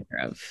that I'm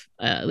aware of,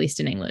 at least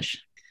in English.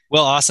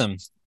 Well, awesome.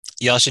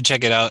 Y'all should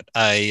check it out.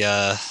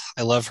 I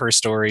love her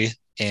story,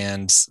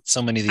 and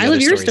so many of the other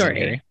stories. I love your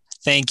story.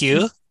 Thank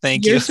you.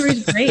 Your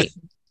story's great.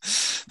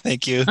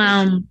 Thank you.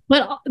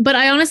 But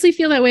I honestly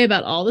feel that way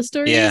about all the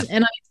stories.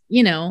 And I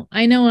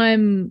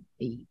know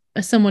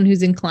someone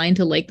who's inclined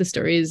to like the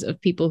stories of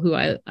people who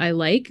I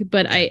like,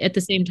 but I at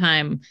the same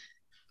time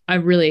I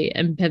really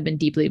have been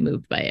deeply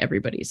moved by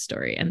everybody's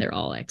story, and they're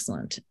all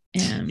excellent.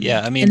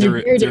 Yeah, I mean the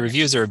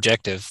reviews are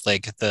objective.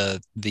 Like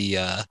the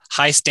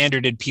high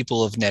standarded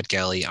people of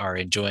NetGalley are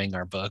enjoying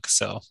our book.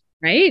 So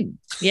right,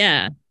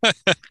 yeah.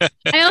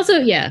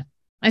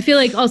 I feel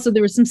like also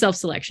there was some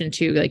self-selection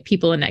too, like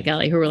people in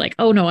NetGalley who were like,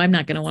 oh no, I'm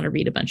not going to want to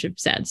read a bunch of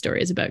sad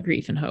stories about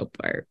grief and hope,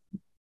 or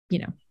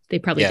they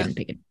probably didn't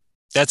pick it.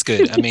 That's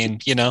good. I mean,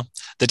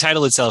 the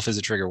title itself is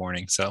a trigger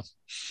warning, so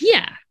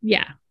yeah.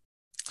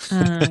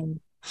 I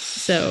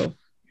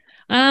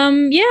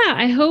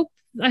hope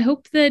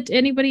that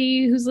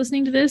anybody who's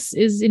listening to this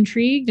is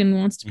intrigued and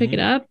wants to pick it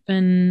up.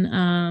 And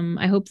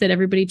I hope that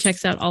everybody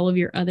checks out all of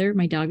your other.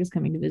 My dog is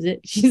coming to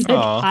visit. She's like,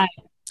 hi.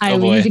 Oh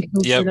boy.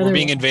 Yeah, we're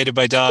being invaded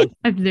by dog.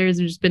 There's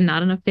just been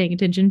not enough paying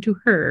attention to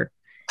her.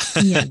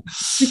 Yeah.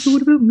 So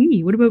what about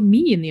me? What about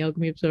me in the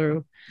Alchemy of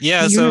Sorrow?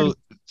 Yeah, so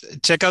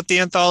check out the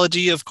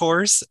anthology, of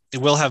course.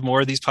 We'll have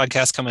more of these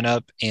podcasts coming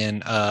up,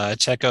 and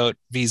check out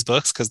V's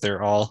books because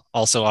they're all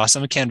also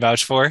awesome. I can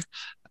vouch for.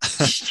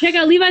 Check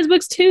out Levi's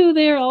books too.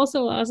 They are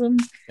also awesome.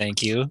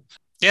 Thank you.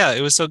 Yeah,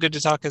 it was so good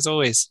to talk as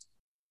always.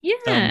 Yeah.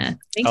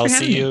 Thanks I'll for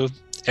having see you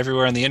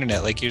everywhere on the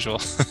internet like usual.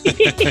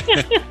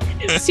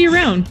 See you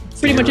around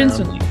pretty much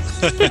instantly.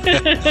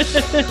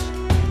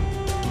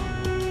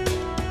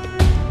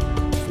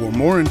 For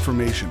more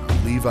information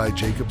on Levi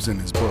Jacobs and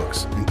his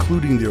books,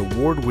 including the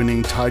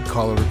award-winning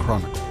Tidecaller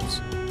Chronicles,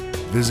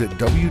 visit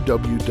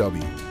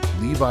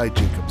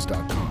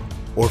www.levijacobs.com.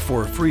 Or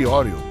for a free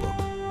audiobook,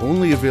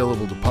 only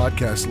available to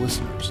podcast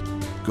listeners,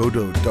 go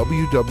to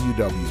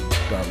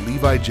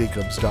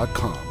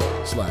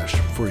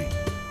www.levijacobs.com/free.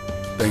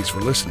 Thanks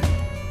for listening,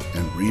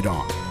 and read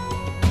on.